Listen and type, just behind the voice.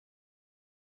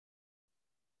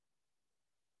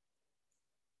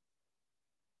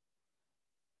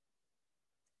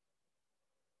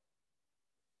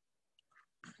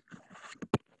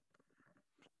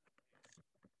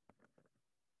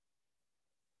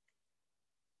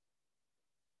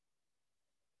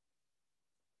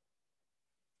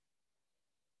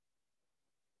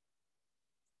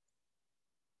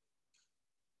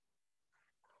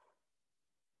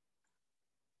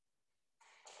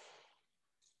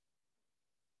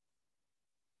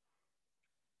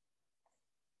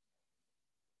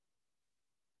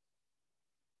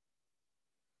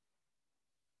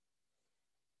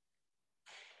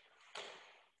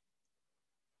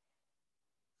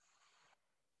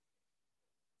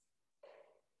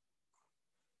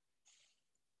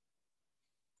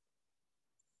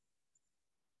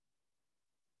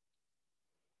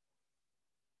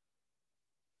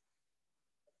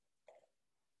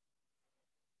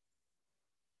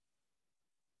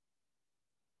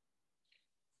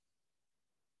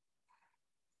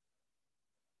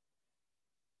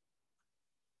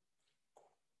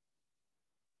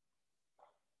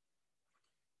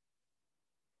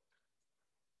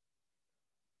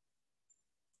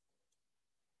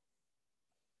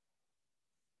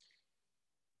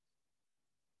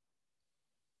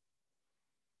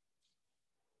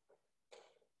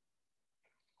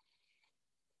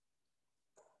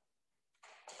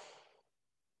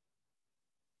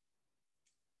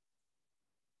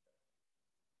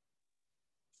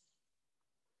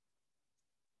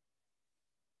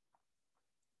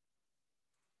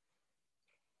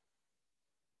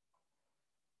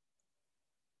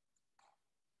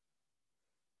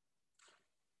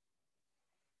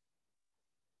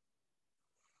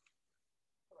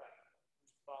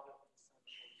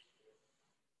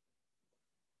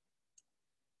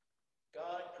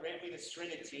grant me the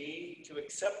serenity to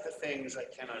accept the things I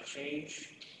cannot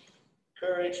change,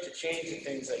 courage to change the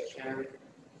things I can,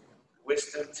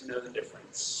 wisdom to know the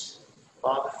difference.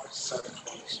 Father, Son, and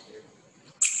Holy Spirit.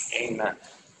 Amen.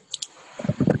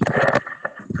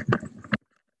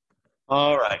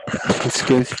 All right, let's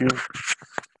go through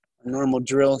a normal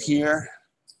drill here.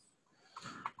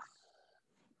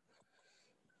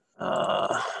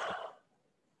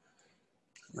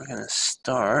 We're going to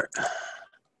start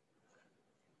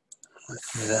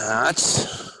with that.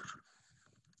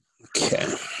 Okay.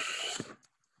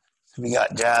 So we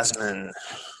got Jasmine,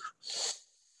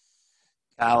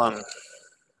 Callum,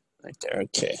 right there.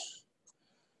 Okay.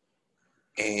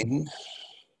 Aiden,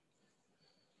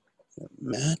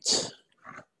 Matt,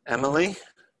 Emily,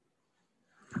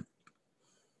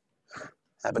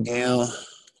 Abigail,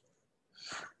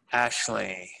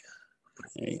 Ashley,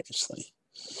 Ashley,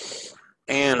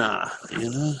 Anna,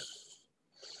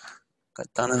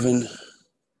 got Donovan,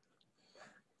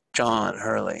 John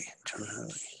Hurley,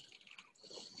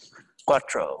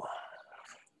 Quattro,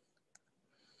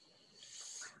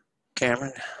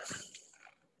 Cameron,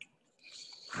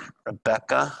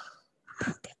 Rebecca,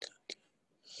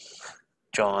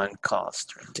 John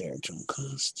Cost, right there, John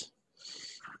Cost,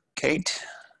 Kate,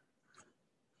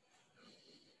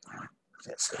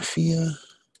 Sophia,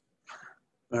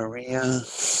 Maria,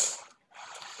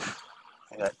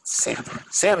 I got Sam.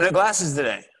 Sam, no glasses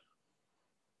today.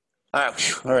 All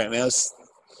right, man. I was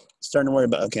starting to worry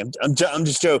about. Okay, I'm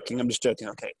just joking.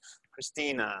 Okay,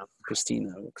 Christina,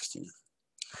 Kristen,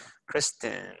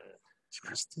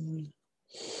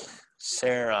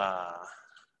 Sarah.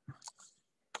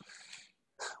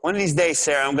 One of these days,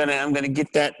 Sarah, I'm gonna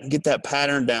get that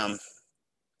pattern down.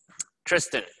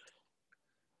 Tristan.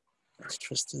 That's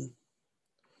Tristan.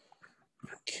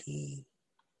 Okay.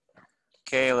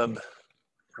 Caleb.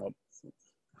 Oh.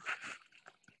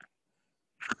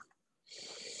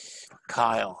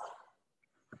 Kyle.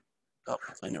 Oh,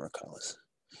 I know where Kyle is.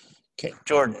 Okay,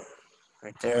 Jordan.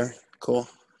 Right there. Cool.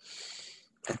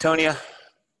 Antonia.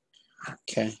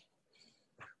 Okay.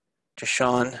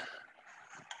 Jashawn.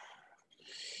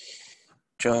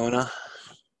 Jonah.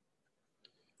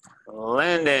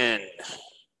 Landon.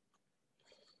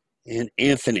 And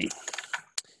Anthony.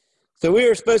 So we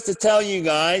were supposed to tell you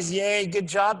guys, yay, good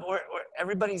job.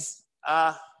 Everybody's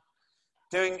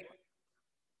doing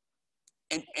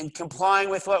and complying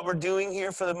with what we're doing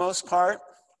here for the most part.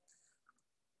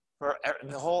 For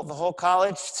the whole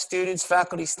college, students,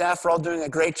 faculty, staff are all doing a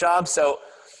great job. So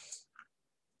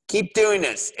keep doing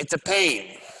this. It's a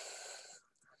pain.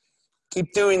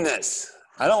 Keep doing this.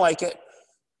 I don't like it.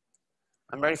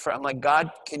 I'm like, God,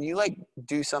 can you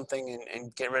do something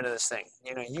and get rid of this thing?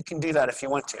 You can do that if you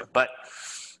want to. But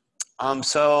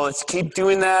so let's keep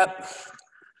doing that.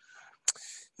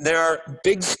 There are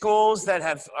big schools that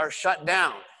are shut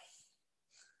down.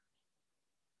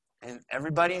 And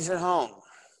everybody's at home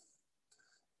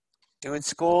doing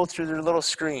school through their little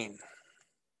screen.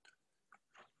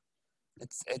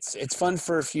 It's fun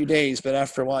for a few days, but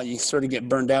after a while you sort of get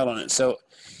burned out on it. So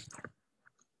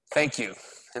thank you.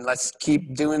 And let's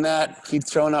keep doing that. Keep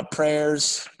throwing up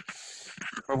prayers.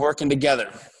 We're working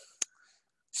together.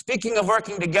 Speaking of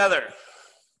working together,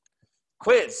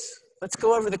 quiz. Let's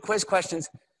go over the quiz questions.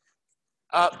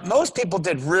 Most people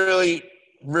did really,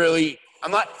 really,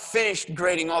 I'm not finished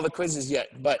grading all the quizzes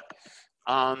yet, but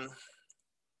all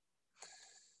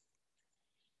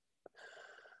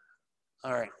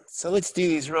right, so let's do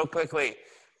these real quickly.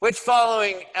 Which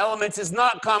following elements is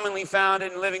not commonly found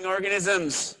in living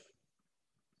organisms?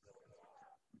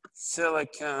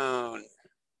 Silicone.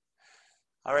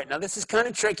 All right, now this is kind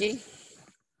of tricky.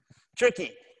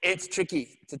 It's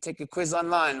tricky to take a quiz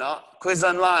online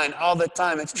all the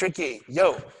time. It's tricky.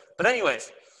 But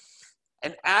anyways,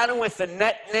 an atom with a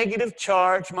net negative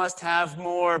charge must have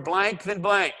more blank than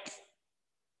blank.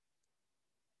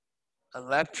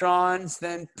 Electrons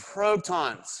than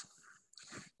protons.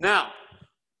 Now,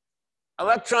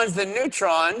 electrons than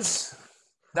neutrons,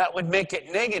 that would make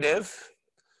it negative.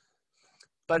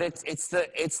 But it's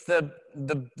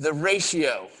the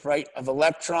ratio, right, of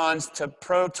electrons to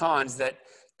protons that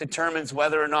determines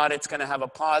whether or not it's going to have a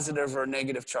positive or a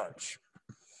negative charge.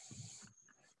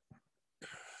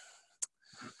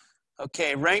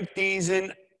 Okay, rank these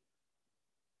in.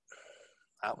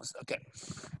 Okay.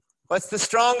 What's the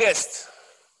strongest?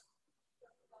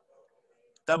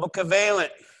 Double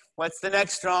covalent. What's the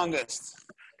next strongest?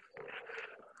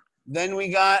 Then we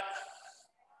got.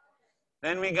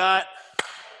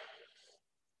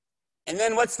 And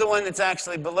then what's the one that's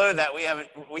actually below that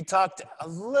we talked a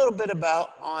little bit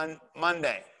about on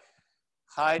Monday?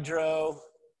 Hydrophilic.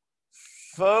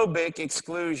 phobic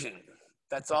exclusion.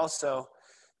 That's also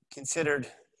considered,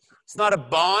 it's not a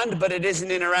bond, but it is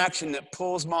an interaction that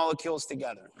pulls molecules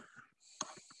together.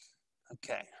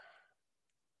 Okay.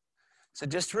 So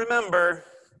just remember,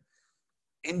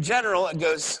 in general, it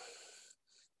goes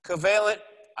covalent,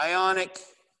 ionic,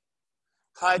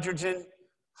 hydrogen,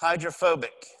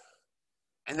 hydrophobic.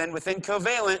 And then within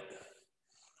covalent,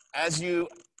 as you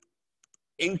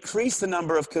increase the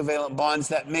number of covalent bonds,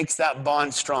 that makes that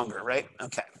bond stronger, right?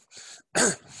 Okay.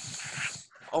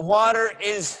 A water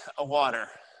is a water.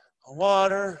 A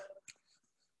water,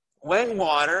 when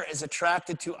water is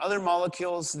attracted to other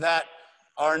molecules that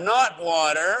are not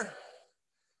water,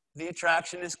 the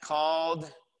attraction is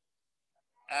called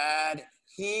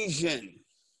adhesion.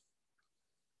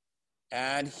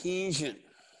 Adhesion.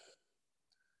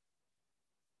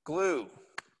 Glue,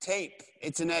 tape,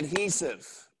 it's an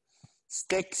adhesive.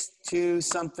 Sticks to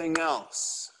something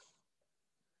else.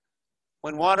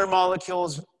 When water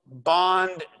molecules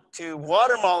bond to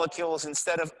water molecules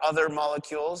instead of other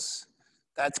molecules,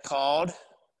 that's called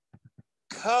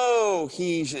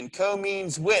cohesion. Co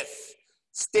means with,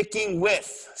 sticking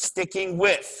with, sticking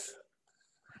with.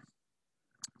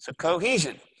 So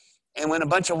cohesion. And when a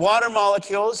bunch of water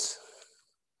molecules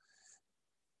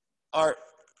are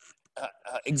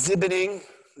exhibiting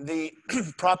the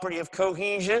property of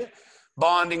cohesion,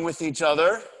 bonding with each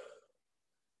other,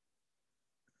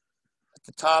 at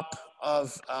the top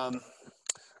of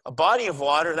a body of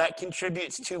water, that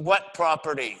contributes to what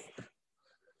property?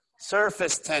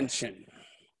 Surface tension.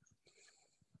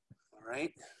 All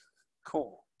right,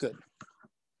 cool, good.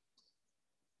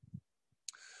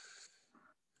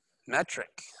 Metric,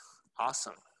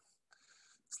 awesome.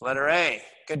 It's letter A,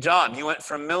 good job. You went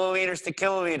from milliliters to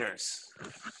kiloliters.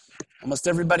 Almost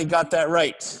everybody got that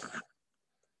right.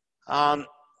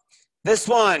 This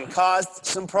one caused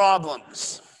some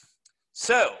problems.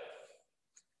 So,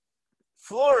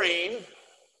 fluorine,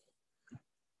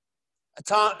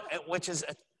 which is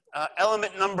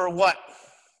element number what?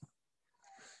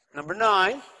 Number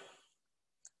 9.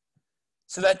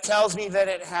 So that tells me that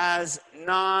it has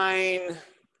 9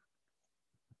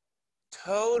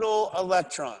 total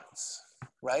electrons,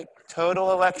 right?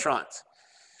 Total electrons.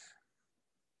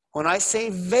 When I say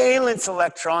valence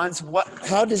electrons,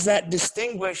 how does that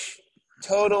distinguish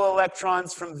total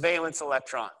electrons from valence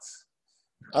electrons?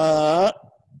 I'm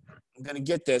going to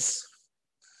get this.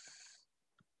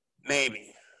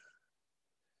 Maybe.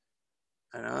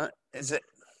 I know. Is it?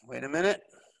 Wait a minute.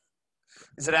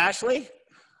 Is it Ashley?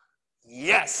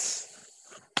 Yes.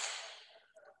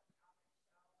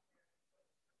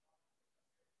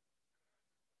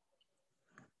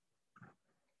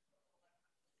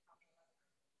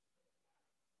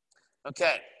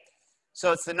 Okay.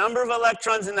 So it's the number of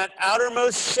electrons in that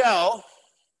outermost shell.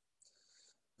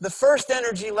 The first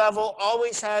energy level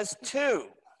always has 2.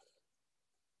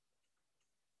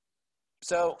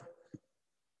 So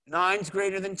 9's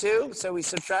greater than 2, so we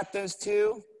subtract those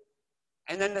 2.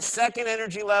 And then the second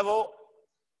energy level,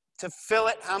 to fill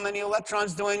it, how many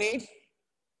electrons do I need?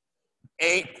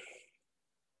 8.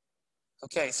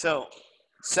 Okay, so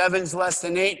 7's less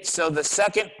than 8, so the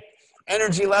second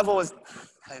energy level is,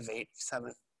 I have 8,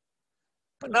 7.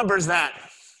 What number is that?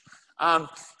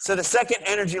 So the second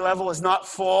energy level is not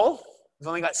full. We've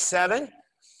only got 7.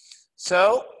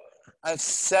 So I have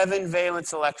 7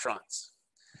 valence electrons.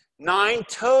 9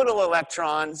 total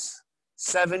electrons,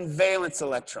 7 valence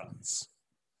electrons.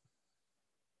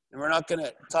 And we're not going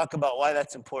to talk about why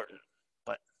that's important,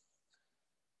 but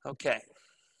okay.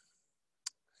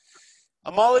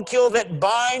 A molecule that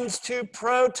binds to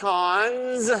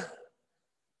protons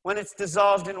when it's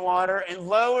dissolved in water and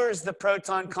lowers the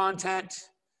proton content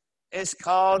is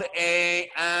called a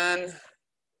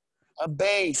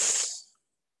base.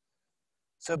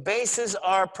 So bases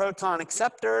are proton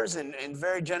acceptors in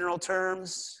very general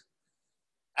terms.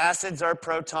 Acids are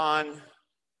proton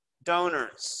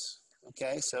donors.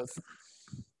 Okay, so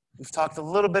we've talked a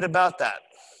little bit about that.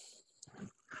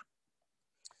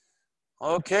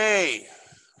 Okay,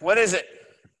 what is it?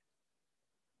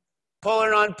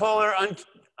 Polar, nonpolar,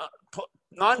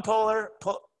 nonpolar,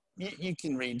 you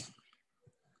can read.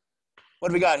 What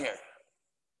do we got here?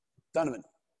 Donovan.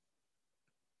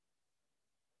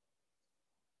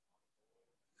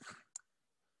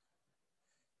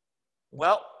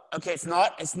 Well, okay, it's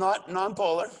not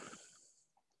nonpolar.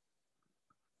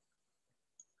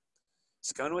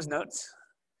 Let's go into his notes.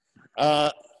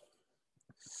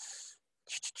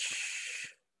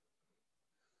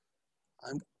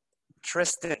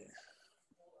 Tristan.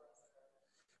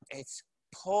 It's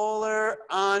polar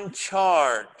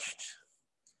uncharged.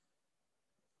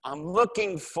 I'm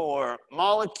looking for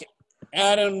molecule.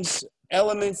 atoms,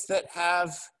 elements that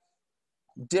have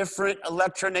different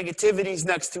electronegativities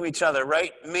next to each other,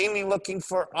 right? Mainly looking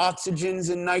for oxygens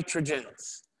and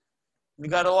nitrogens. We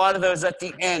got a lot of those at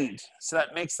the end, so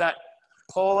that makes that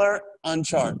polar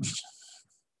uncharged.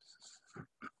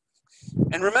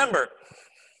 And remember,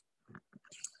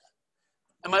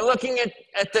 am I looking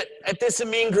at this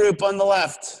amine group on the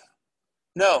left?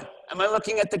 No. Am I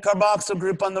looking at the carboxyl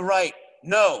group on the right?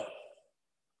 No.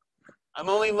 I'm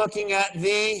only looking at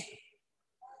the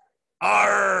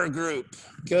R group.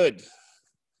 Good.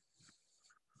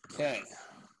 Okay.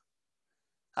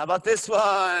 How about this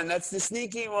one? That's the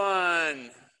sneaky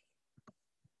one.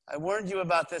 I warned you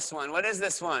about this one. What is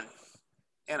this one?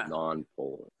 Anna.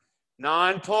 Non-polar.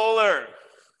 Non-polar.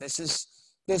 This is,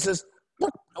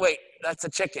 wait, that's a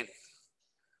chicken.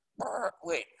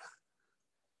 Wait.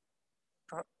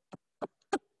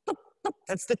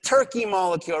 That's the turkey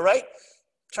molecule, right?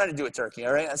 Try to do a turkey,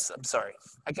 all right? I'm sorry.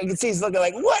 I can see he's looking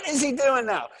like, what is he doing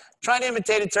now? Trying to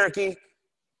imitate a turkey.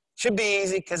 Should be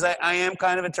easy because I am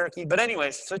kind of a turkey. But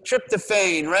anyways, so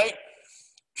tryptophan, right?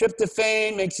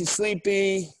 Tryptophan makes you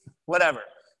sleepy, whatever.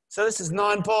 So this is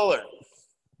non-polar.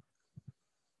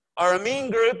 Our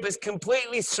amine group is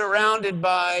completely surrounded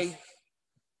by,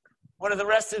 what are the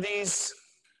rest of these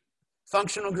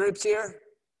functional groups here?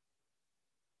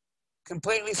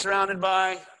 Completely surrounded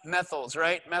by methyls,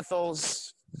 right?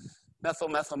 Methyls, methyl,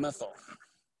 methyl, methyl.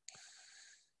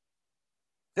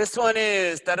 This one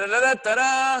is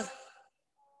da-da-da-da-da-da.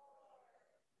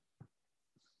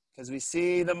 Because we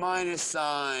see the minus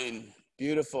sign.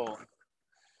 Beautiful.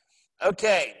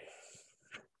 Okay.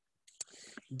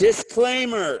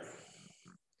 Disclaimer.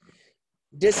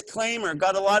 Disclaimer.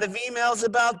 Got a lot of emails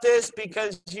about this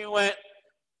because you went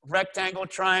rectangle,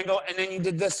 triangle, and then you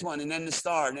did this one, and then the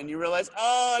star, and then you realize,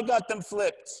 oh, I got them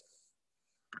flipped.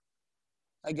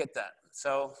 I get that.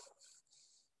 So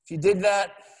if you did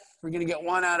that, we're gonna get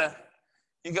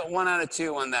you get 1 out of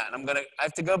 2 on that. I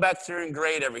have to go back through and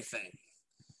grade everything.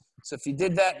 So if you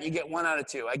did that, you get 1 out of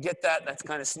 2. I get that, that's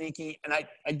kind of sneaky, and I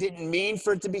didn't mean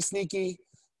for it to be sneaky,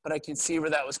 but I can see where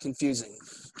that was confusing.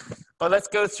 But let's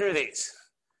go through these.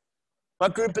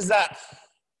 What group is that?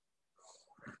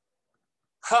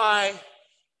 Hydroxyl.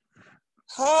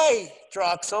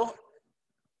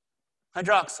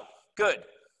 Hydroxyl, good.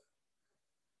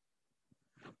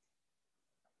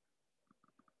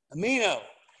 Amino,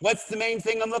 what's the main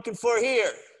thing I'm looking for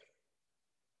here?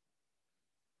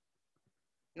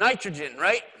 Nitrogen,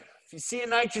 right? If you see a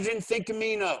nitrogen, think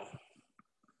amino.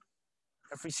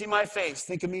 If you see my face,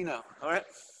 think amino, all right?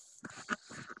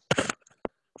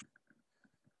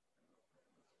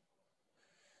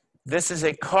 This is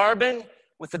a carbon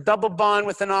with a double bond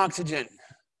with an oxygen.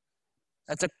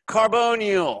 That's a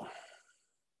carbonyl.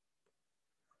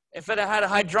 If it had a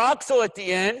hydroxyl at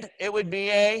the end, it would be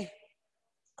a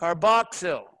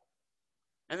carboxyl.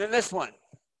 And then this one,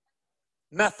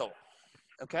 methyl,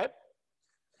 okay?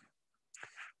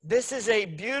 This is a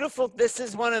beautiful, this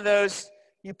is one of those,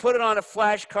 you put it on a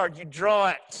flashcard, you draw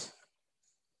it,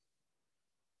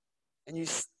 and you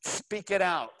speak it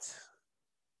out.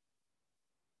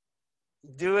 You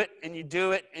do it, and you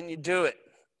do it, and you do it,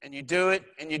 and you do it,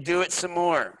 and you do it some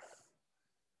more.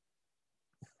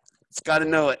 It's got to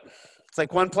know it. It's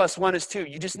like 1 + 1 is 2.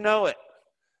 You just know it.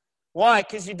 Why?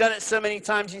 Because you've done it so many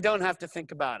times, you don't have to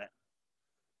think about it.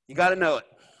 You got to know it,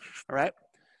 all right?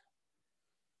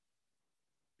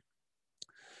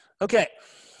 Okay.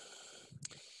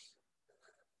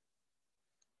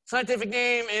 Scientific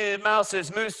name in mouse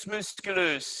is Mus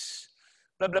musculus.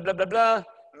 Blah, blah, blah, blah, blah.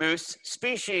 Moose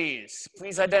species.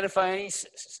 Please identify any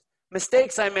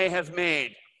mistakes I may have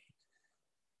made.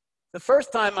 The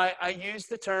first time I used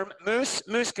the term Mus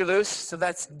musculus, so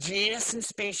that's genus and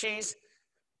species,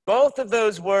 both of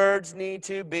those words need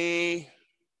to be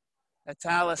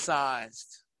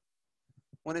italicized.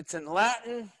 When it's in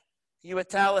Latin, you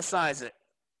italicize it.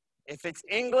 If it's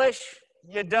English,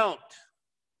 you don't.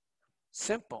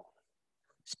 Simple.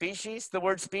 Species, the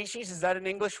word species, is that an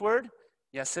English word?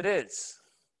 Yes, it is.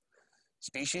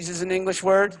 Species is an English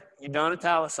word. You don't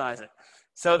italicize it.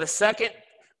 So the second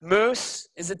moose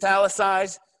is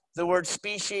italicized. The word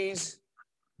species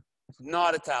is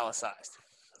not italicized.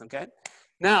 Okay?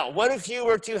 Now, what if you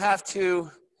were to have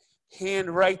to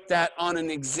handwrite that on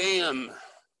an exam?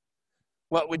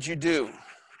 What would you do?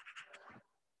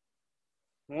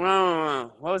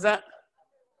 What was that?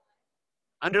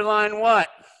 Underline what?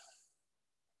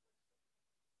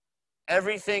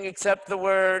 Everything except the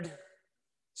word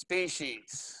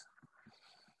species.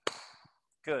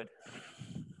 Good.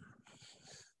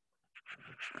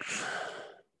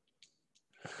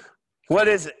 What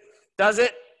is it? Does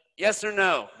it? Yes or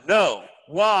no? No.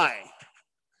 Why?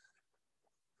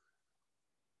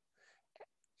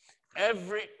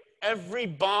 Every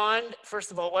bond,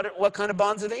 first of all, what kind of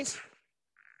bonds are these?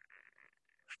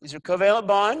 These are covalent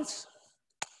bonds.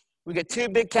 We got two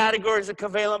big categories of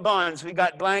covalent bonds. We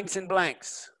got blanks and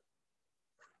blanks.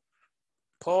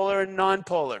 Polar and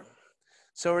nonpolar.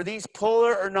 So are these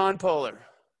polar or nonpolar?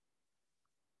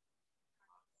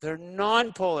 They're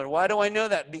nonpolar. Why do I know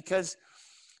that? Because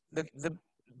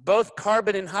both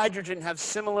carbon and hydrogen have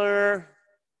similar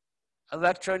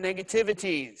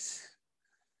electronegativities,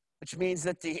 which means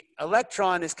that the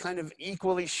electron is kind of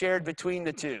equally shared between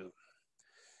the two.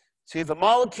 So you have a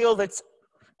molecule that's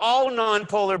all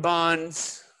nonpolar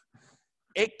bonds.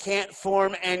 It can't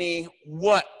form any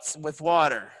what with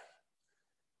water?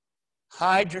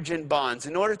 Hydrogen bonds.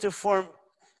 In order to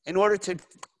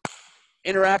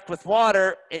interact with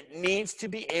water, it needs to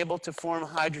be able to form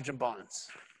hydrogen bonds.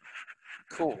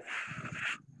 Cool.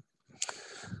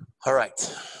 All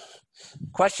right.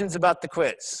 Questions about the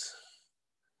quiz?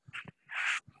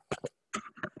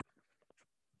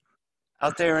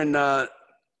 Out there in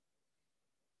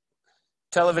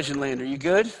television land, are you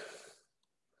good?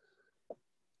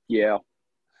 Yeah.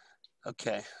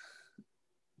 Okay.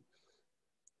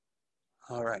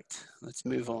 All right. Let's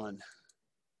move on.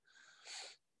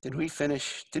 Did we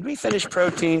finish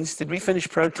proteins? Did we finish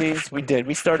proteins? We did.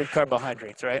 We started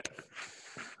carbohydrates, right?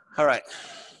 All right.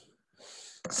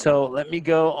 So let me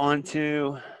go on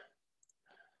to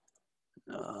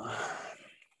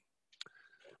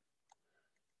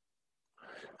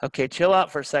okay, chill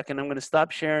out for a second. I'm going to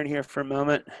stop sharing here for a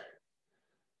moment.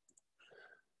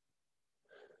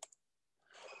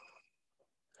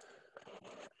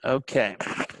 Okay.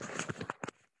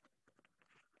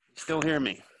 Still hear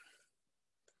me?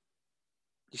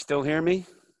 You still hear me?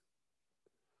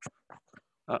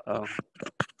 Uh-oh.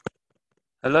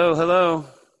 Hello, hello.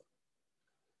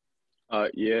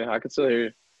 Yeah, I can still hear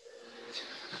you.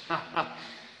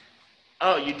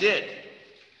 Oh, you did?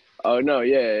 Oh, no,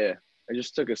 yeah. It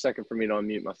just took a second for me to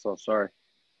unmute myself. Sorry.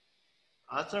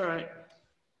 That's all right.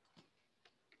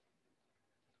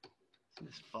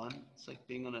 It's fun. It's like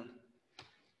being on a...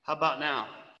 How about now?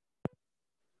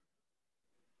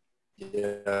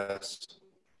 Yes.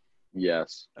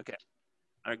 Yes. Okay.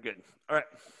 All right, good. All right.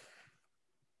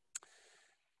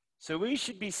 So we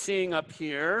should be seeing up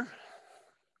here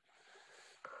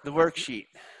the worksheet.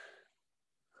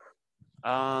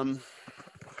 So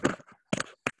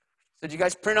did you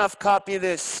guys print off a copy of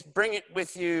this, bring it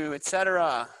with you,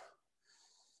 etc.?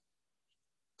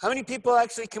 How many people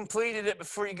actually completed it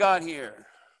before you got here?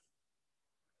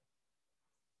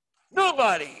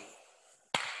 Nobody.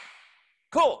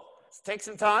 Cool. Let's take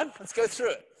some time. Let's go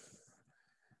through it.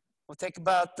 We'll take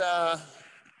about,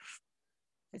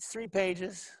 it's 3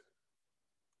 pages.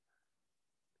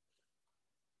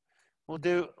 We're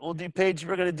going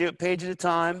to do it page at a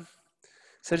time.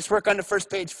 So just work on the first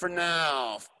page for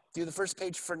now. Do the first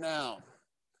page for now.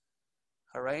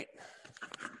 All right?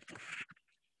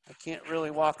 I can't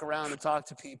really walk around and talk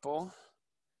to people.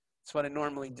 That's what I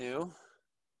normally do.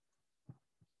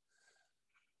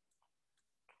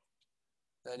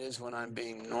 That is when I'm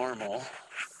being normal.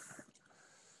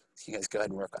 So you guys go ahead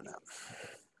and work on that.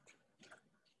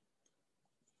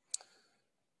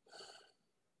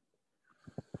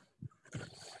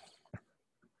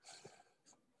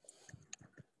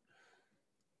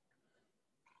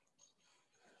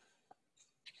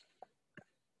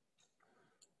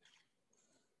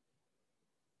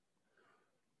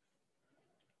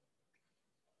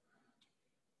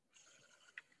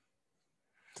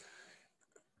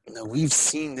 Now, we've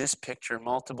seen this picture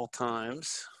multiple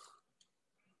times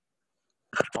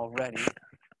already,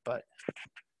 but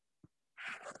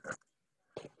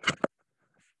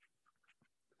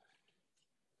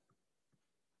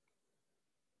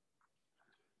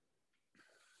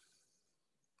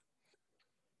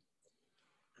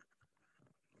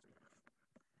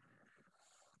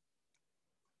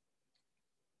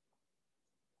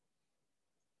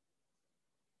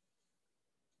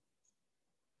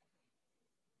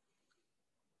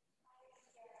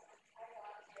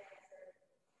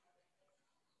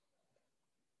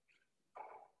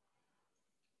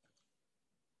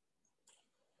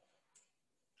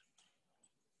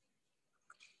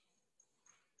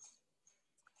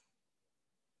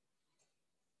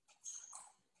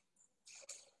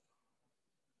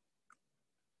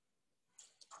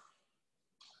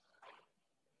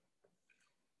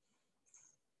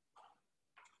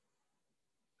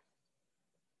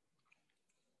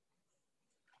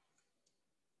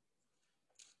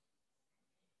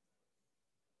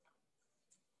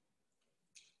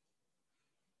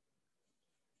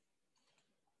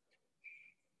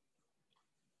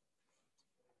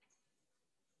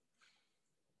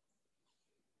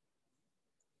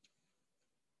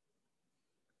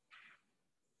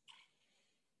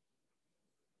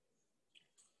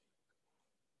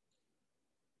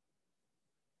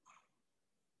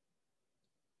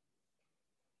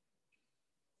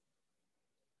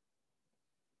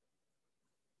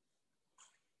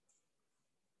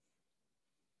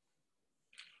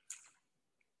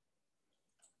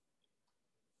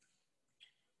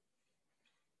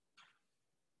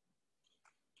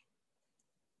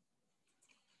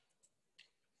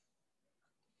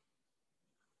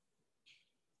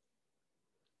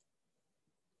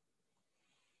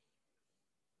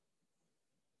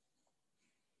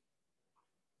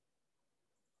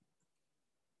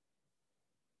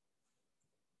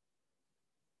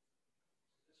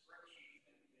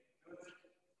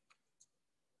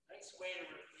easiest way to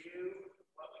review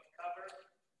what we've covered.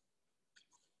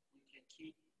 You can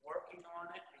keep working on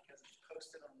it because it's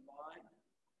posted online.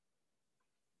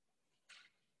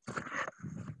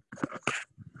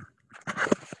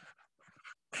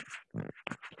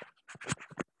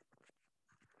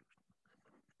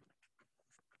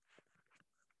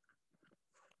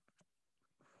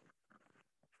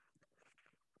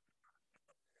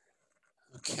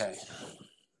 Okay.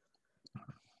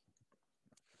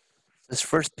 This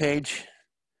first page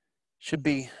should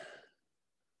be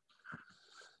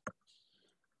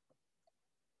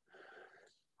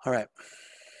all right.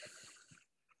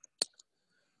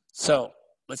 So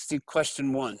let's do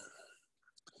question 1.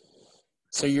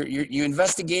 So you're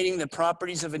investigating the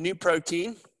properties of a new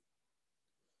protein.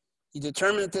 You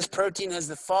determine that this protein has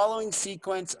the following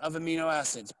sequence of amino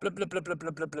acids. Blah, blah, blah, blah,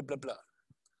 blah, blah, blah, blah, blah.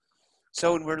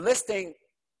 So when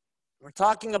we're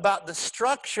talking about the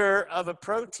structure of a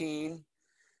protein,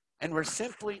 and we're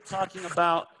simply talking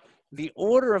about the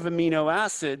order of amino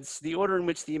acids, the order in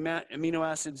which the amino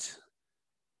acids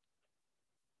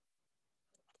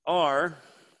are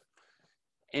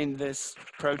in this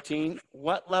protein.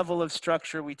 What level of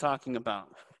structure are we talking about?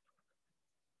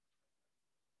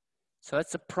 So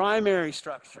that's the primary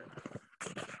structure.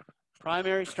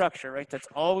 Primary structure, right? That's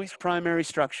always primary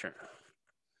structure.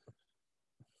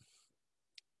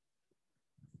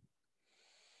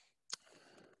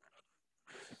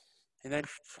 And then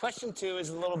question 2 is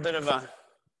a little bit of a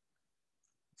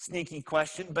sneaky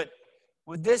question, but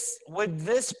would this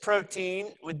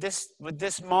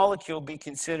molecule be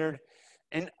considered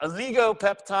an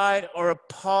oligopeptide or a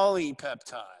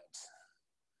polypeptide?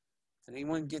 Did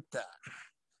anyone get that?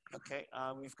 Okay,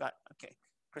 okay,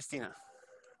 Christina.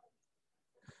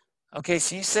 Okay,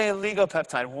 so you say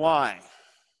oligopeptide. Why?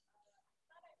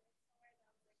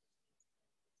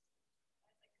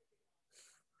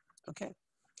 Okay.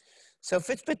 So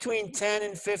if it's between 10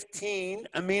 and 15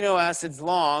 amino acids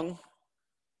long,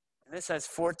 and this has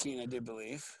 14, I do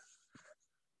believe.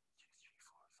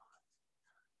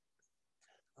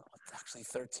 Oh, it's actually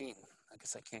 13. I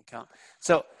guess I can't count.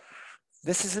 So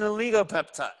this is an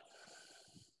oligopeptide.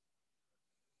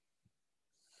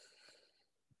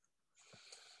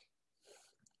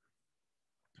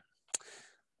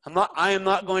 I am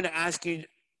not going to ask you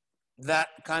that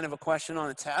kind of a question on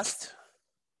a test.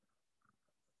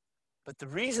 But the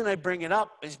reason I bring it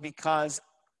up is because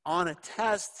on a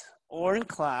test or in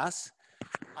class,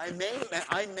 I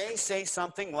may say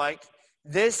something like,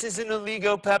 this is an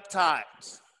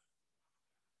oligopeptide.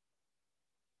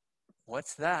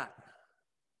 What's that?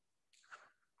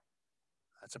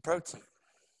 That's a protein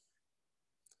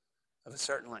of a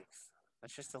certain length.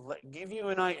 That's just to give you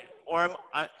an idea. Or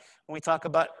when we talk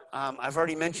about, I've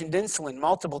already mentioned insulin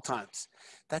multiple times.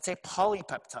 That's a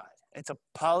polypeptide. It's a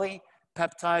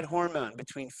polypeptide hormone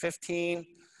between 15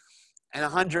 and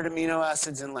 100 amino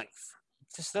acids in length.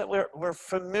 Just that we're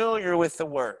familiar with the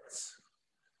words.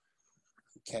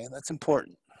 Okay, that's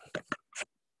important.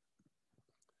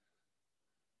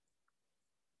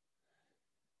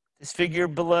 This figure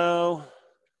below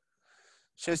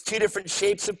shows 2 different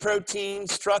shapes of protein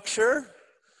structure.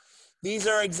 These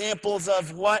are examples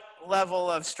of what level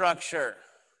of structure?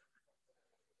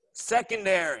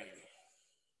 Secondary.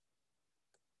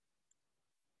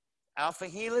 Alpha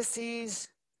helices,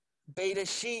 beta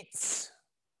sheets.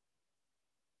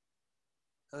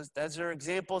 Those are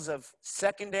examples of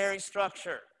secondary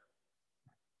structure.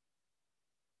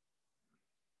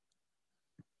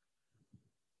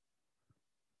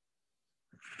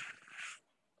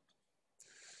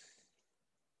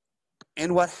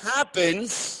 And what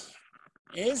happens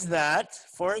is that,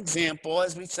 for example,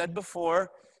 as we've said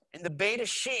before, in the beta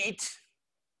sheet,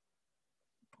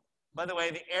 by the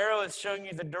way, the arrow is showing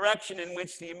you the direction in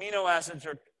which the amino acids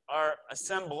are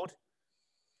assembled.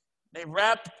 They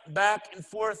wrap back and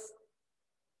forth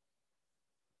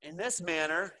in this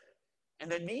manner, and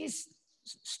then these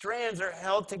strands are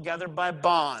held together by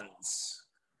bonds.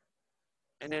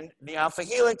 And in the alpha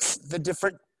helix, the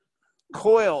different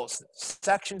coils,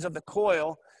 sections of the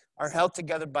coil, are held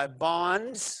together by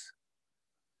bonds.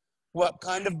 What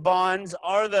kind of bonds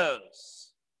are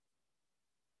those?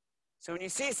 So when you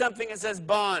see something that says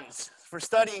bonds, for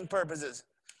studying purposes,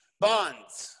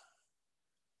 bonds,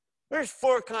 there's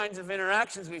 4 kinds of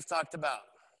interactions we've talked about.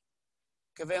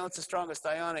 Covalence the strongest,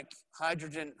 ionic,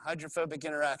 hydrogen, hydrophobic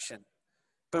interaction.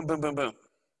 Boom, boom, boom, boom.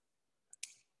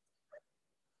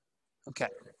 Okay.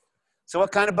 So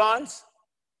what kind of bonds?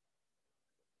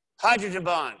 Hydrogen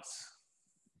bonds.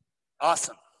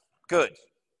 Awesome. Good.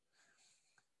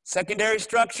 Secondary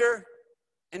structure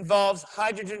involves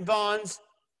hydrogen bonds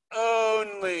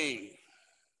only.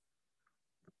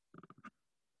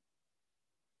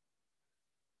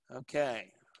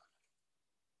 Okay.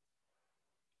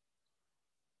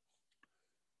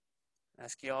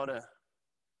 Ask you all to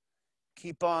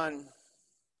keep on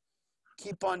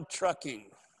trucking.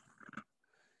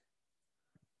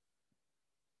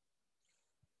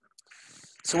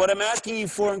 So what I'm asking you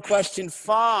for in question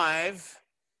 5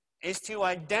 is to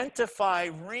identify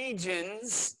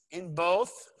regions in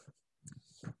both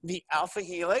the alpha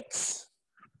helix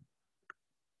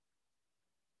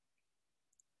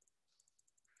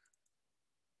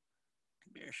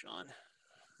come here, Sean.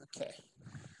 Okay.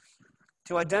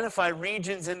 To identify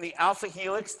regions in the alpha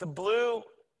helix, the blue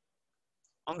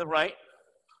on the right,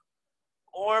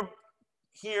 or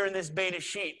here in this beta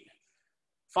sheet.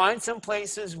 Find some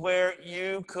places where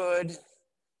you could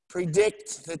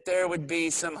predict that there would be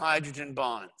some hydrogen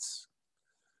bonds.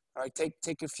 All right,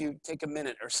 take a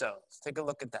minute or so. Let's take a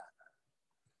look at that.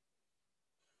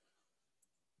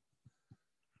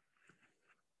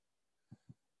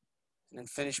 And then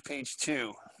finish page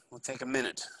 2. We'll take a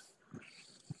minute.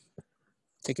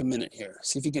 Take a minute here.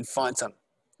 See if you can find some.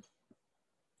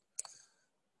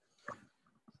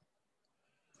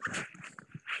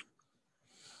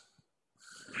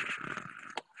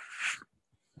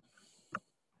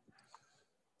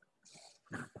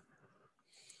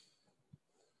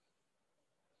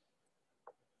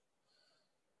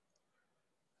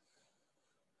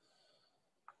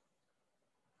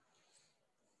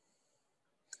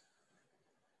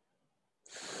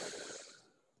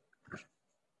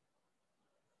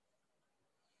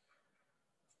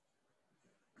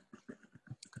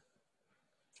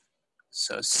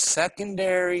 So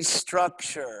secondary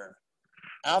structure,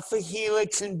 alpha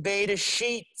helix and beta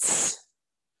sheets.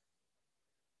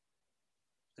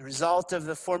 The result of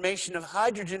the formation of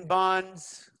hydrogen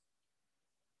bonds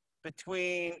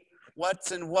between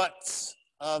what's and what's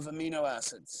of amino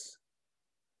acids.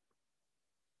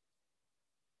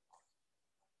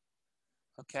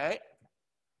 Okay,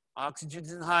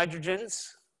 oxygens and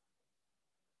hydrogens.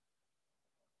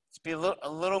 Let's be a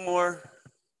little more.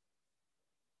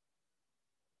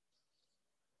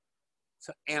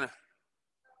 So Anna.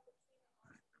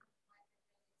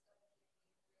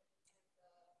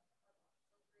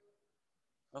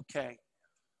 Okay.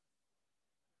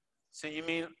 So you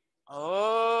mean,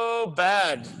 oh,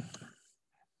 bad.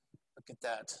 Look at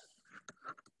that.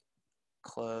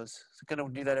 Close. So gonna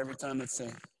do that every time, let's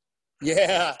say.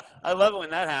 Yeah, I love it when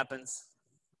that happens.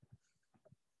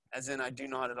 As in, I do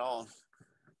not at all.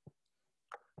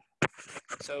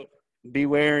 So be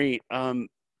wary,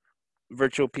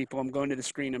 virtual people. I'm going to the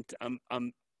screen.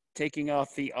 I'm taking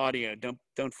off the audio.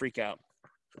 Don't freak out.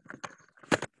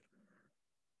 I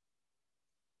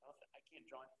can't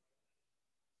join.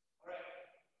 All right.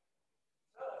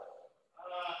 So,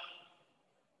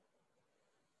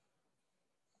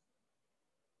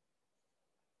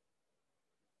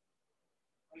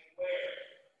 like where?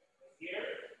 Here?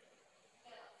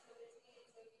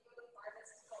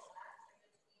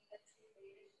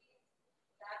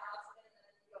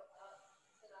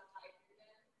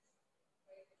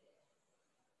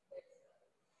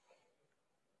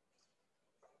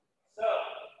 So,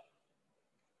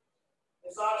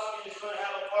 this oxygen is going to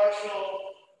have a partial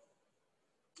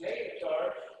negative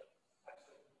charge,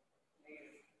 actually,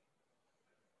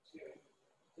 -2.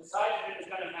 This hydrogen is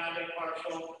going to have a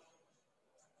partial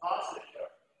positive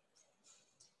charge.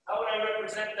 How would I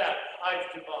represent that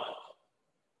hydrogen bond?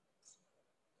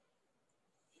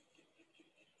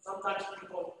 Sometimes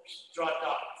people draw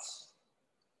dots.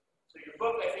 So your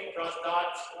book, I think, draws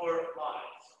dots or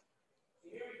lines. So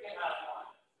here we can have lines.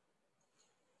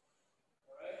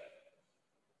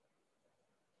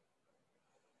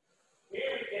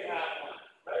 Here we can have one,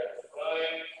 right?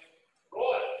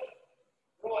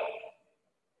 Roy.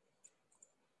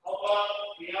 How about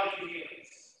the alpha helix?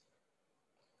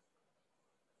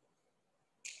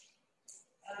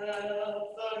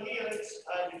 Alpha helix,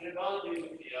 hydrogen bonding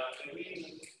with the alpha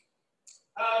helix.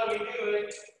 How do we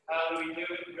do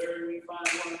it? Where do we find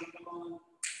one? Come on.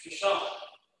 Deshaun.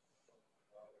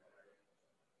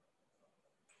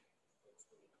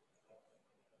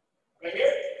 Right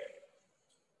here?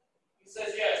 He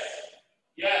says yes.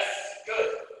 Yes, good.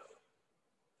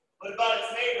 What about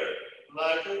its neighbor?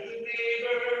 Like a good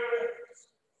neighbor.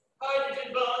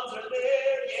 Hydrogen bonds are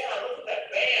there. Yeah, look at that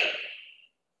band.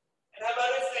 And how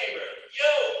about its neighbor?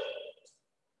 Yo!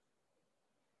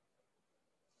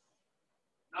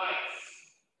 Nice.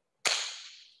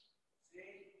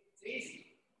 See? It's easy.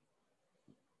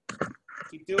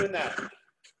 Keep doing that.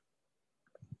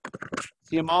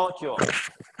 See a molecule.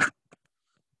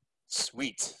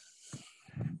 Sweet.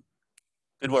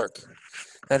 Good work.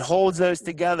 That holds those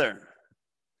together.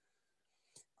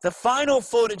 The final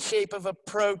folded shape of a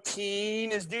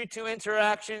protein is due to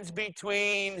interactions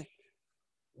between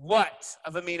what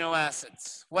of amino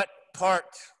acids? What part?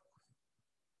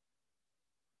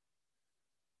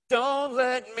 Don't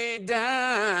let me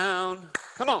down.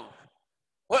 Come on.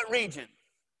 What region?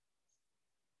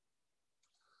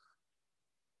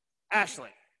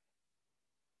 Ashley.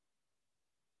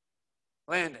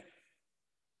 Landon.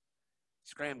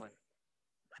 Scrambling.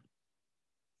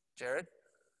 Jared.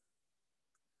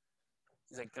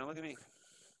 He's like, don't look at me.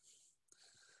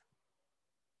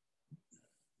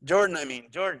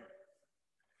 Jordan.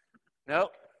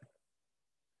 Nope.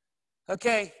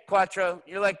 Okay, Quattro,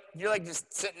 you're like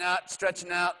just sitting out,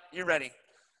 stretching out. You're ready.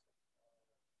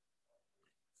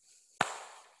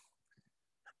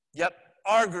 Yep,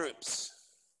 R groups.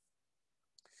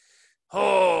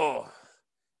 Oh,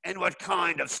 and what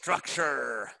kind of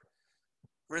structure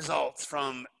results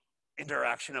from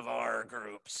interaction of R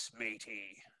groups,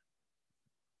 matey?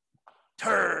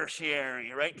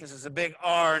 Tertiary, right? Because there's a big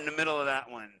R in the middle of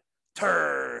that one.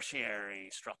 Tertiary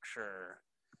structure.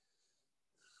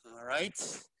 All right.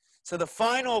 So the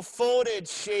final folded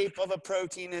shape of a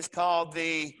protein is called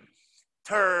the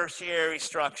tertiary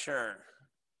structure.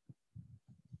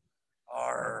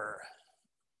 R.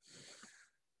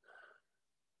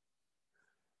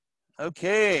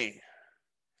 Okay.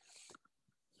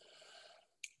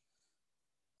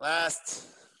 Last.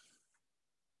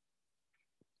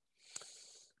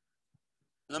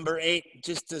 Number 8,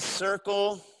 just to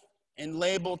circle and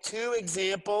label 2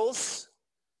 examples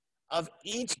of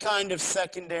each kind of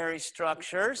secondary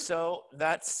structure. So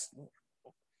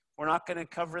we're not going to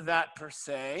cover that per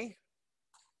se.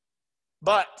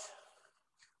 But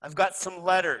I've got some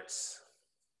letters.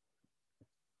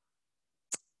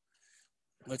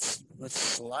 Let's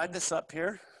slide this up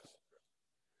here.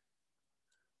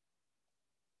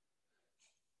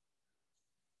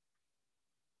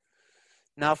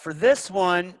 Now for this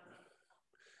one,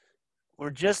 we're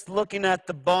just looking at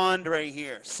the bond right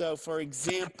here. So for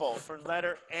example, for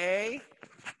letter A, and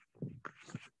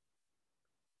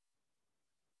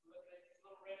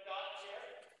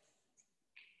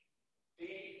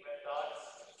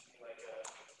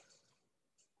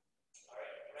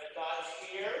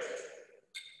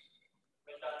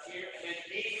then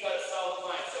B's got a solid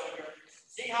line. So when you're,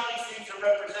 see how these things are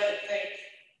represented, think.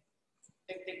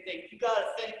 You gotta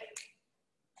think.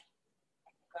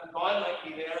 That bond might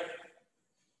be there.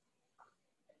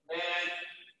 And then,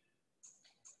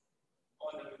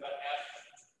 then we've got F.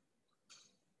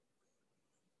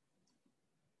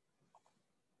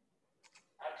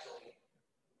 Actually,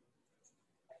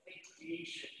 I think B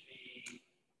should be,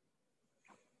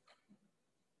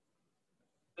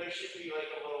 there should be like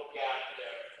a little gap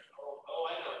there. Oh,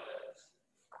 I know what that is.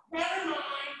 Never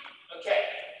mind. Okay.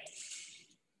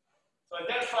 So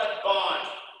identify the bond.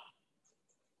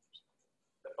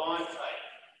 The bond type.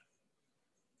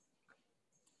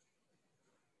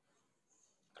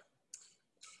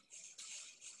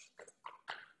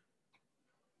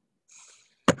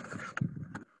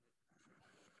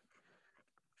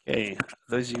 Okay,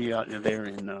 those of you out there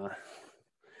in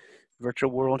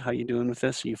virtual world, how you doing with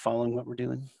this? Are you following what we're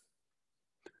doing?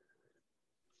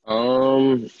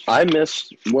 I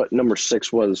missed what number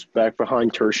 6 was back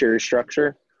behind tertiary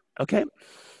structure. Okay.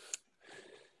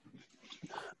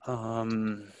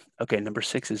 Okay, number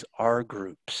 6 is R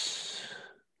groups.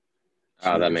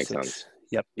 So that makes sense.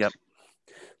 Yep.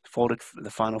 The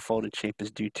final folded shape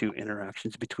is due to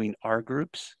interactions between R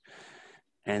groups.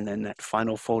 And then that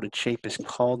final folded shape is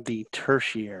called the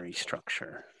tertiary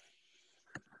structure.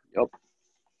 Yep.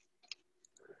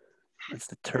 That's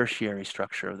the tertiary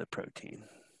structure of the protein.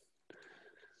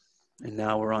 And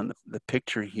now we're on the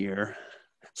picture here.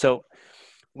 So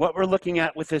what we're looking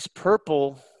at with this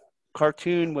purple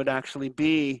cartoon would actually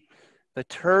be the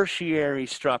tertiary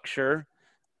structure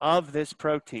of this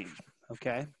protein,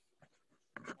 okay?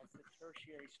 That's the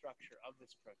tertiary structure of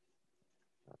this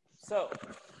protein. So,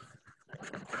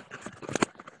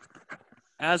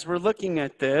 as we're looking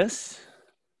at this,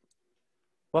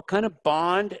 what kind of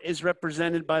bond is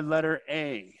represented by letter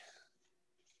A?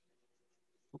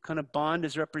 What kind of bond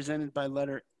is represented by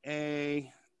letter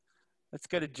A? Let's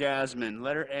go to Jasmine,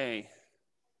 letter A.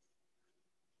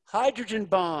 Hydrogen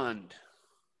bond.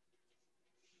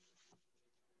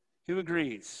 Who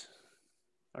agrees?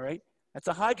 All right, that's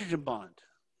a hydrogen bond.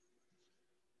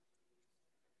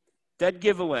 Dead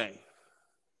giveaway.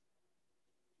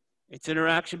 It's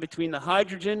interaction between the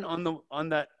hydrogen on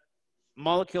that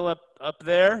molecule up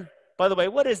there. By the way,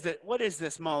 what is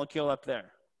this molecule up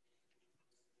there?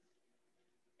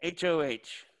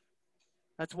 HOH.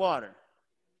 That's water.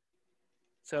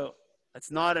 So That's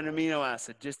not an amino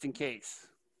acid, just in case.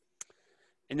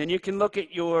 And then you can look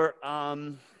at your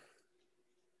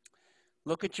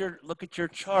look at your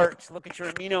chart, look at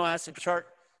your amino acid chart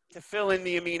to fill in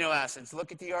the amino acids.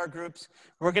 Look at the R groups.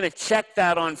 We're going to check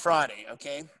that on Friday,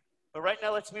 okay? But right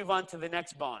now, let's move on to the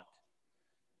next bond.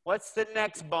 What's the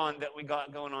next bond that we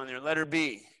got going on there? Letter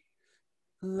B.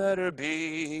 Letter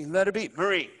B. Letter B.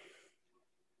 Marie.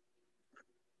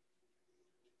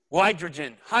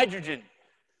 Hydrogen. Hydrogen.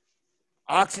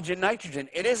 Oxygen, nitrogen.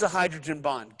 It is a hydrogen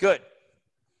bond. Good.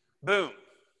 Boom.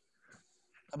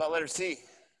 How about letter C?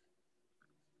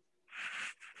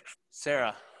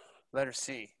 Sarah. Letter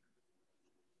C.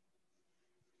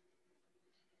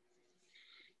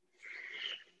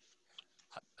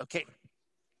 Okay.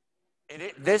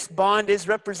 This bond is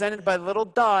represented by little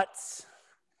dots,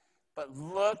 but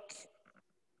look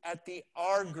at the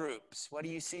R groups. What do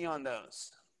you see on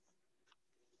those?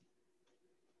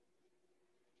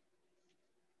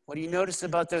 What do you notice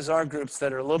about those R groups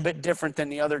that are a little bit different than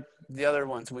the other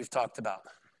ones we've talked about?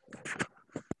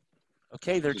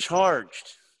 Okay, they're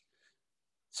charged.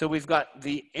 So we've got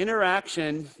the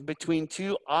interaction between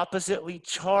two oppositely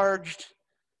charged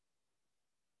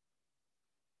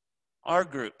R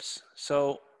groups.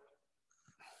 So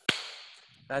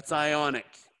that's ionic.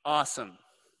 Awesome.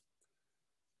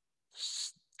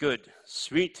 Good.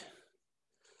 Sweet.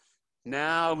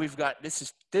 Now we've got,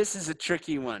 this is a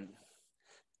tricky one.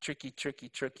 Tricky. I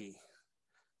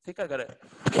think I'm gonna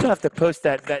have to post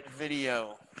that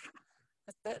video.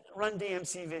 That Run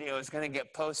DMC video is gonna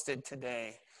get posted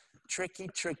today. Tricky.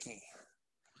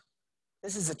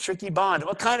 This is a tricky bond.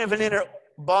 What kind of an inner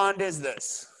bond is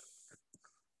this?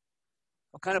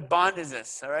 What kind of bond is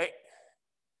this, all right?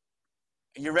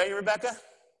 Are you ready, Rebecca?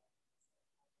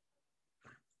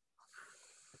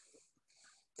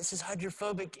 This is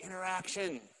hydrophobic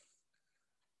interaction.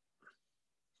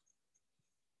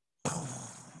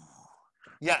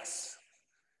 Yes.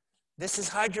 This is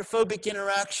hydrophobic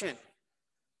interaction.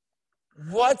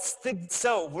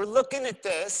 So we're looking at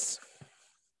this,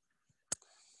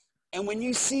 and when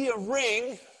you see a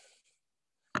ring,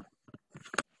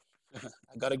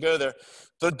 I gotta go there,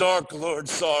 the Dark Lord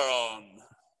Sauron.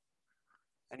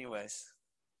 Anyways,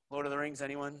 Lord of the Rings,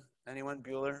 anyone?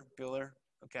 Bueller?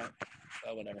 Okay,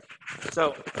 whatever.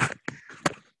 So,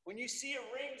 when you see a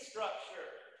ring structure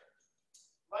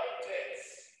like this,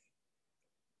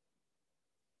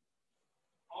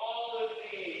 all of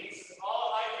these,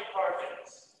 all hydrocarbons,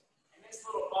 and this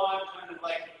little bond kind of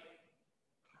like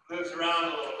moves around a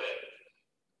little bit.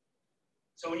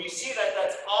 So when you see that,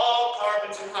 that's all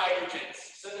carbons and hydrogens.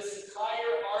 So this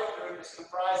entire R group is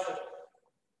comprised of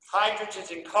hydrogens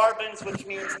and carbons, which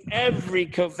means every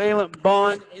covalent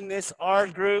bond in this R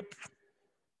group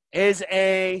is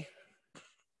a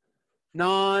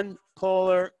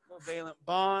non-polar covalent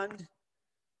bond,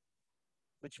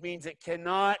 which means it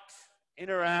cannot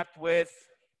interact with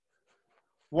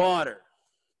water.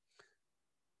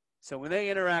 So when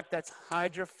they interact, that's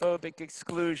hydrophobic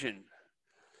exclusion.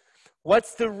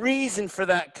 What's the reason for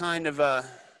that kind of an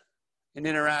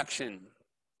interaction?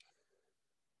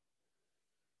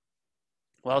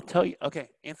 Well, I'll tell you. Okay,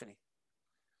 Anthony.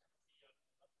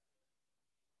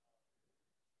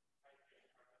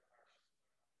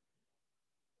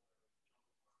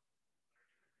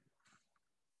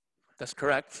 That's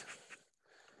correct.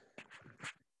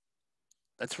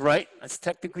 That's right. That's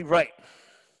technically right.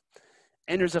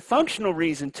 And there's a functional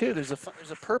reason too. There's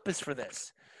a purpose for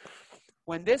this.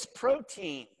 When this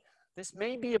protein, this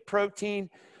may be a protein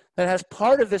that has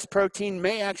part of this protein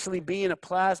may actually be in a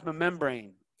plasma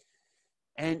membrane.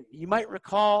 And you might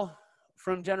recall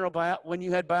from when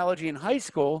you had biology in high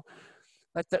school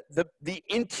that the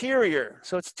interior,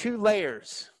 so it's two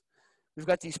layers. We've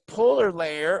got these polar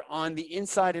layer on the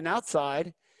inside and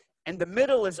outside, and the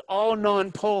middle is all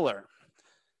non-polar.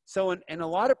 So in a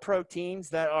lot of proteins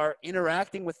that are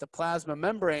interacting with the plasma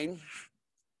membrane,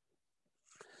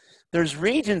 there's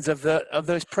regions of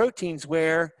those proteins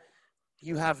where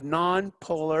you have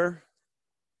non-polar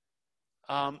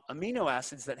amino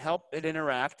acids that help it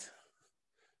interact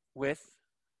with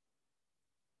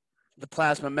the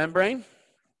plasma membrane.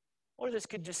 Or this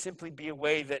could just simply be a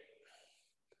way that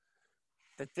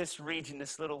this region,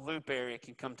 this little loop area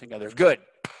can come together. Good.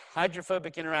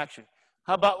 Hydrophobic interaction.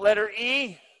 How about letter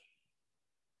E?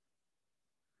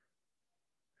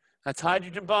 That's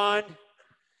hydrogen bond.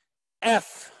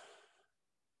 F.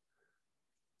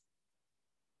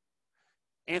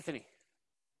 Anthony.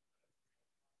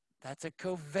 That's a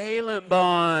covalent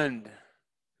bond.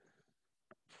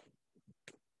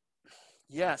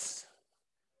 Yes.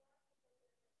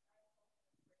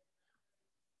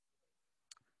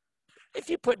 If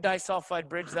you put disulfide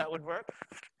bridge, that would work.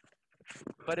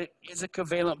 But it is a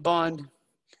covalent bond.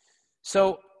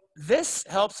 So this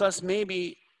helps us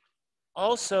maybe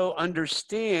also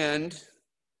understand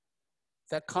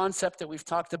that concept that we've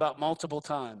talked about multiple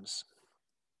times.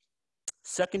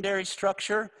 Secondary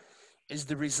structure is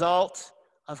the result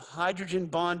of hydrogen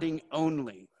bonding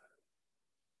only.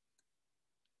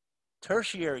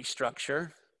 Tertiary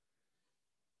structure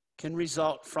can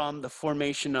result from the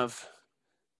formation of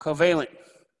covalent,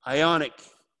 ionic,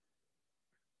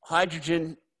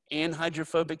 hydrogen and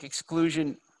hydrophobic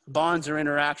exclusion bonds or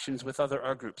interactions with other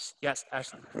R groups. Yes,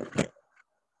 Ashley.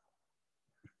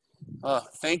 Oh,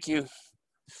 thank you.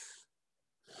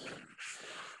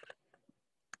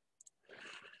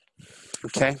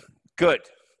 Okay, good.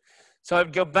 So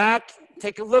I'd go back,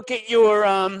 take a look at your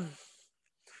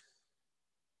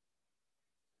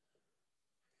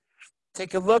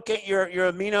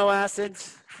your amino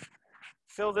acids,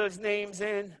 fill those names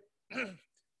in,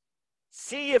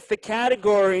 see if the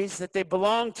categories that they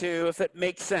belong to, if it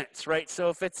makes sense, right? So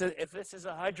if this is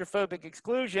a hydrophobic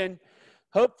exclusion,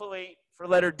 hopefully for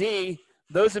letter D,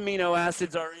 those amino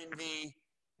acids are in the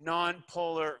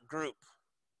non-polar group.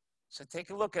 So take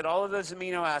a look at all of those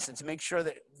amino acids, make sure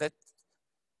that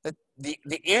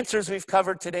the answers we've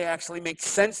covered today actually make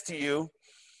sense to you.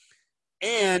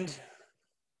 And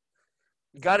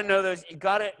you got to know those, you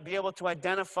got to be able to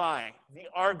identify the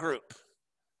R group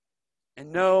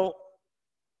and know,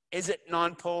 is it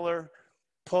non-polar,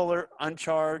 polar,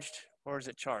 uncharged, or is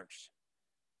it charged?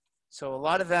 So a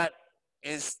lot of that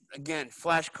is, again,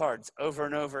 flashcards over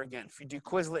and over again. If you do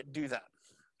Quizlet, do that.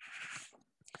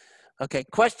 Okay,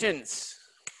 questions?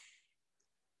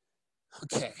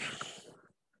 Okay.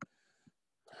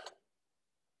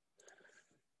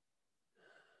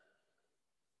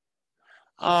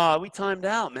 We timed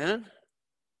out, man.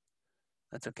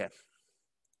 That's okay.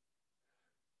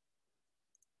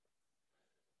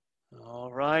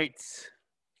 All right.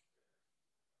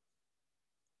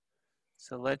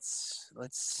 So let's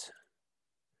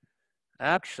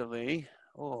actually,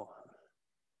 all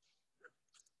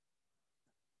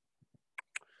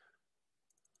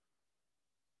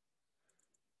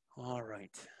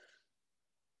right.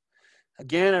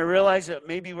 Again, I realize that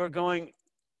maybe we're going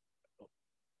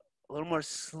a little more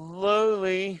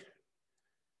slowly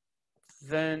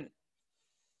than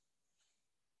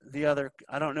the other.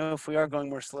 I don't know if we are going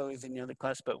more slowly than the other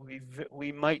class, but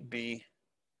we might be.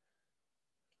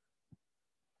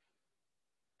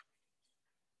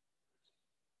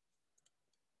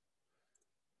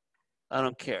 I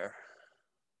don't care.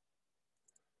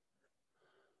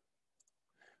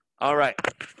 All right.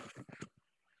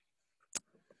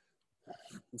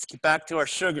 Let's get back to our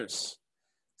sugars.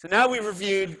 So now we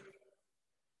reviewed.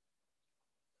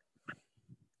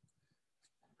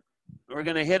 We're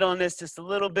going to hit on this just a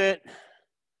little bit.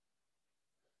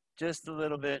 Just a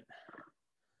little bit.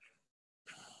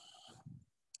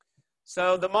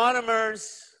 So the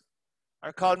monomers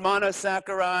are called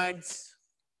monosaccharides.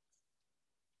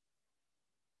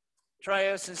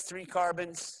 Triose is 3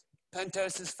 carbons.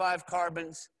 Pentose is 5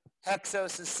 carbons.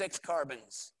 Hexose is 6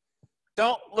 carbons.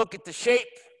 Don't look at the shape.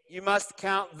 You must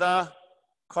count the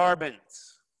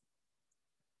carbons.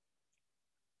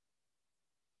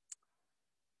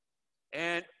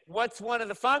 And what's one of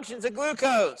the functions of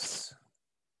glucose?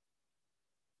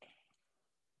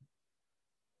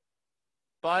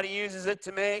 Body uses it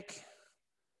to make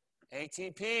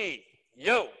ATP.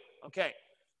 Yo, okay.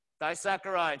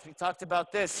 Disaccharides, we talked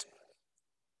about this.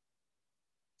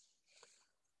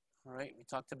 All right, we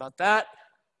talked about that.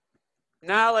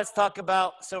 Now let's talk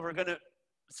about, so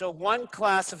one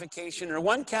classification or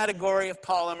one category of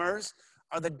polymers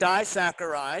are the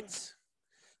disaccharides.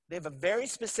 They have a very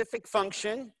specific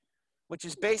function, which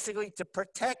is basically to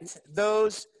protect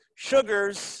those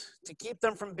sugars, to keep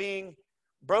them from being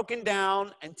broken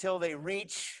down until they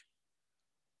reach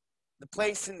the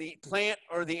place in the plant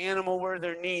or the animal where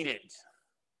they're needed.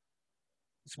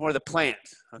 It's more the plant,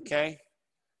 okay?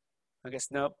 I guess,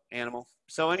 nope, animal.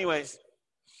 So anyways,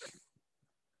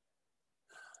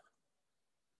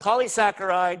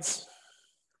 polysaccharides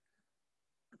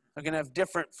are going to have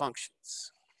different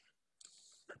functions.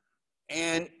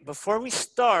 And before we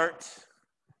start,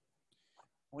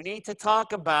 we need to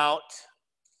talk about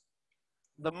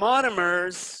the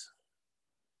monomers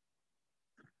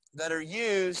that are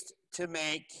used to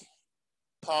make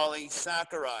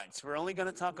polysaccharides. We're only going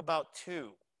to talk about 2.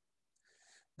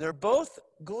 They're both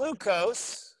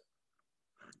glucose,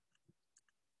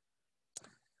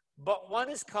 but one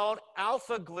is called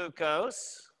alpha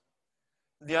glucose,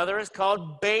 the other is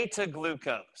called beta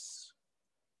glucose.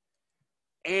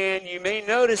 And you may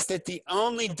notice that the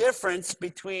only difference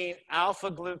between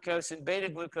alpha glucose and beta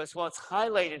glucose, well, it's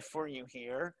highlighted for you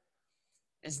here,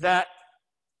 is that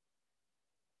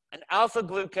an alpha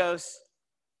glucose,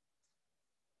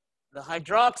 the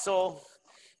hydroxyl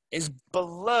is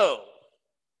below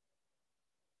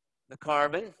the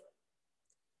carbon.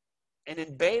 And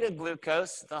in beta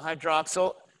glucose, the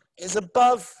hydroxyl is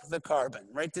above the carbon,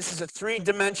 right? This is a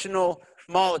three-dimensional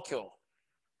molecule.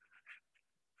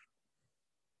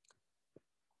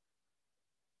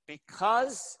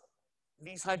 Because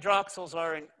these hydroxyls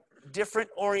are in different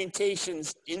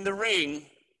orientations in the ring,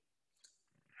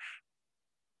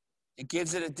 it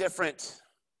gives it a different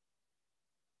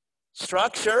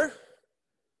structure,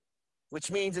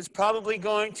 which means it's probably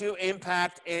going to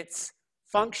impact its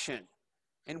function.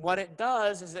 And what it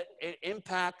does is it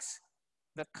impacts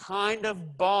the kind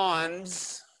of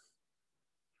bonds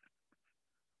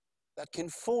that can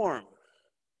form.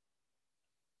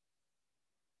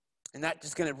 And that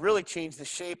is going to really change the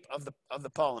shape of the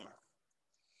polymer.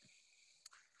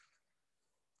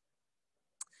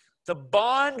 The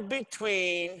bond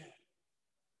between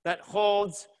that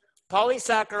holds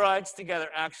polysaccharides together,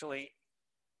 actually,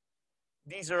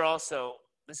 this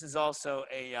is also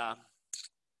a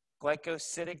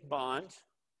glycosidic bond.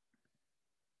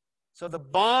 So the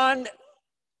bond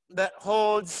that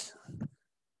holds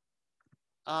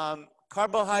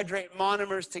carbohydrate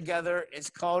monomers together is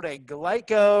called a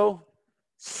glycosidic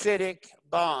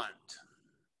bond.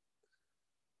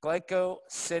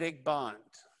 Glycosidic bond.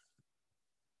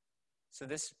 So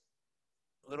this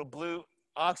little blue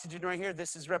oxygen right here,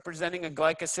 this is representing a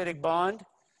glycosidic bond.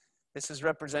 This is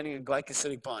representing a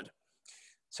glycosidic bond.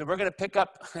 So we're going to pick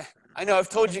up, I know I've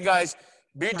told you guys,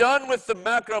 be done with the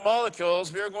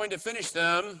macromolecules. We are going to finish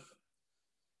them.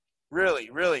 Really,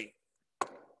 really.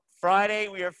 Friday,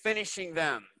 we are finishing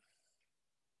them.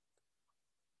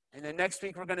 And then next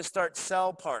week, we're going to start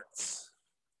cell parts.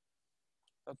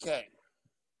 Okay.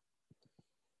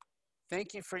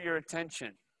 Thank you for your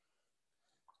attention.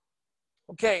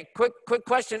 Okay, quick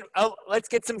question. Let's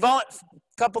get some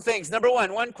couple things. Number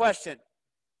one question.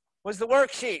 Was the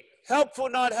worksheet helpful,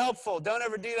 not helpful? Don't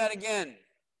ever do that again.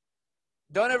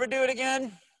 Don't ever do it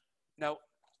again? No.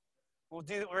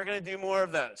 We're going to do more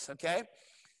of those, okay?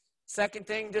 Second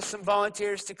thing, just some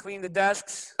volunteers to clean the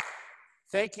desks.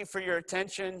 Thank you for your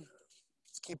attention.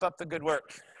 Let's keep up the good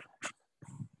work.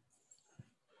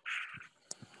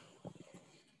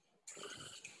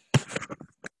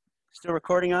 Still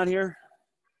recording on here?